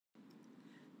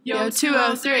Yo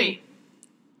 203.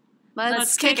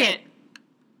 Let's kick it.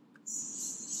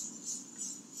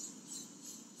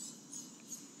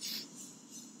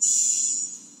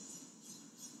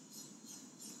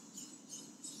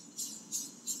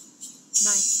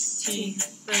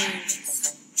 '30s.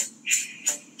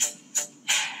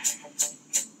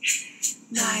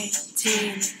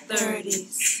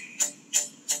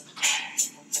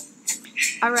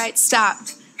 1930s. All right, stop.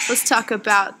 Let's talk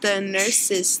about the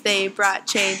nurses. They brought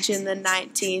change in the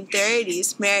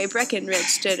 1930s. Mary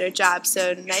Breckinridge did her job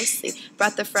so nicely.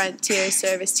 Brought the frontier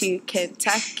service to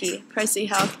Kentucky. Pricey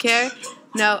health care?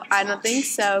 No, I don't think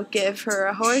so. Give her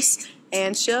a horse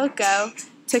and she'll go.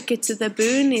 Took it to the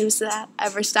boonies without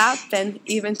ever stopping.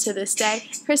 Even to this day,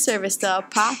 her service still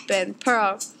poppin'.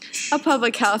 Pearl, a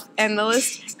public health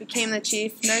analyst, became the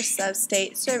chief nurse of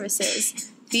state services.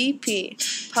 VP,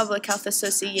 Public Health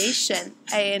Association,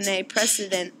 ANA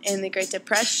president in the Great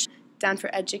Depression. Down for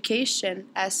education,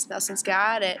 S. Nelson's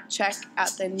got it. Check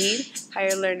out the need,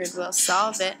 higher learned will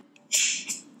solve it.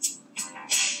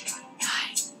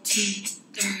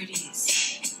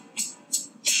 1930s.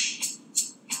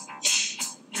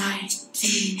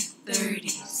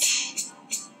 1930s.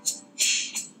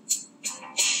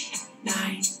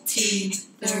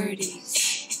 1930s.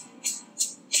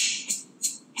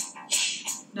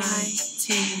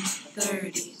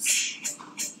 1930s.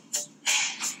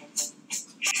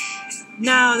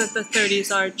 Now that the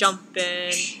 30s are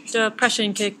jumping,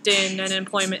 depression kicked in and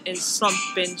employment is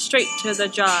slumping. Straight to the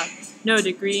job, no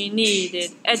degree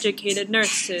needed. Educated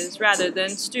nurses rather than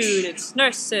students.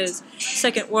 Nurses,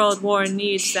 Second World War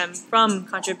needs them. From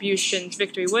contributions,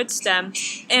 victory would stem.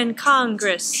 And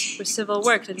Congress, with Civil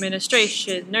Works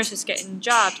Administration, nurses getting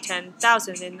job,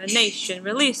 10,000 in the nation.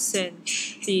 Releasing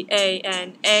the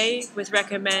ANA with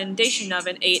recommendation of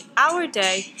an 8-hour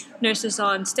day. Nurses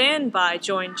on standby,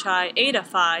 join Chi Eta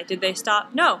Phi. Did they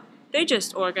stop? No. They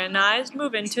just organized,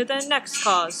 moving to the next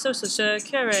cause, Social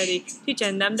Security,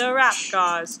 teaching them the rap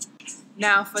gauze.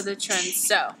 Now for the trends.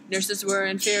 So, nurses were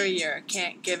inferior,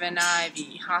 can't give an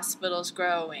IV, hospitals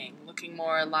growing, looking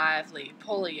more lively,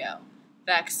 polio.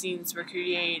 Vaccines were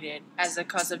created. As a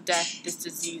cause of death, this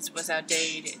disease was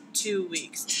outdated. 2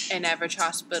 weeks, an average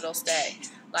hospital stay.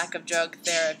 Lack of drug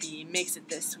therapy makes it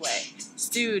this way.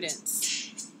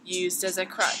 Students, used as a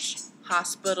crutch.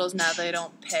 Hospitals, now they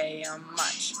don't pay 'em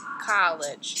much.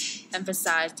 College,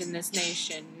 emphasized in this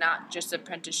nation, not just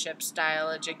apprenticeship-style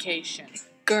education.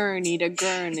 Gurney to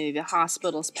Gurney, the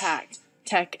hospital's packed.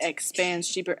 Tech expands,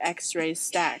 cheaper x-rays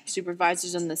stacked.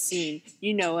 Supervisors on the scene,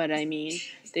 you know what I mean.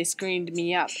 They screened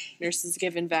me up, nurses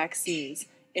given vaccines.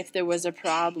 If there was a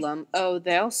problem, oh,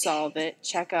 they'll solve it.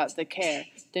 Check out the care,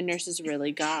 the nurses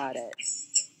really got it.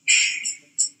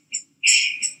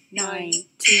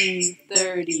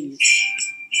 1930s.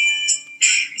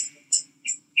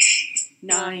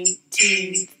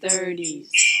 1930s.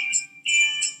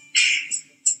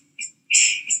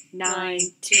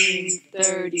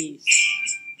 1930s.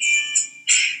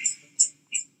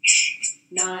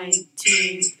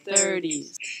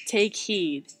 1930s. Take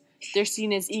heed. They're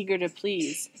seen as eager to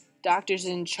please. Doctors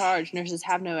in charge, nurses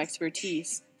have no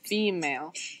expertise.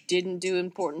 Female, didn't do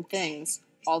important things.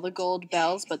 All the gold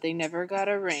bells, but they never got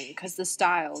a ring, 'cause the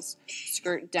styles,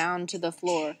 skirt down to the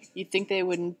floor, you'd think they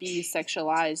wouldn't be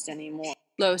sexualized anymore.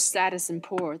 Low status and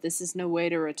poor, this is no way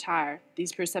to retire.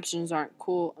 These perceptions aren't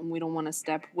cool, and we don't want to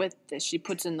step with this. She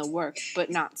puts in the work, but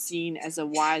not seen as a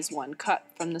wise one. Cut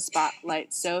from the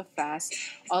spotlight so fast,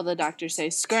 all the doctors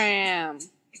say, scram!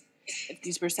 If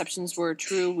these perceptions were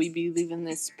true, we'd be leaving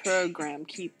this program.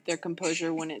 Keep their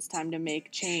composure when it's time to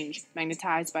make change.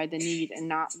 Magnetized by the need and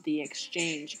not the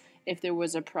exchange. If there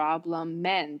was a problem,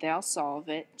 men, they'll solve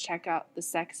it. Check out the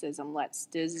sexism, let's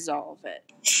dissolve it.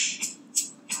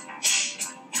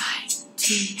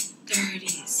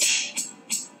 1930s.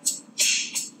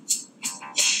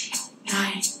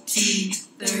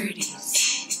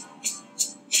 1930s.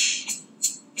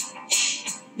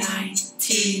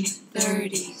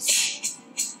 1930s.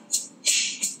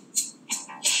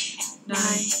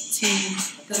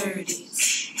 1930s.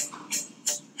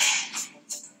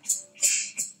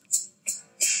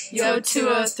 Yo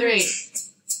 203.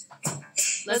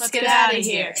 Let's get out of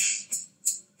here.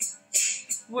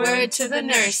 Word to the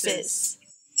nurses.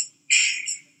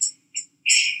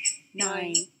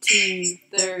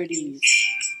 1930s.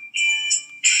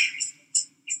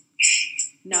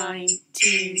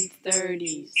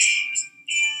 1930s.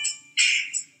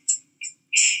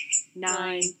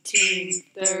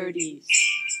 1930s.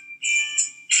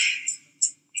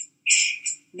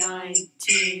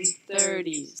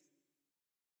 1930s.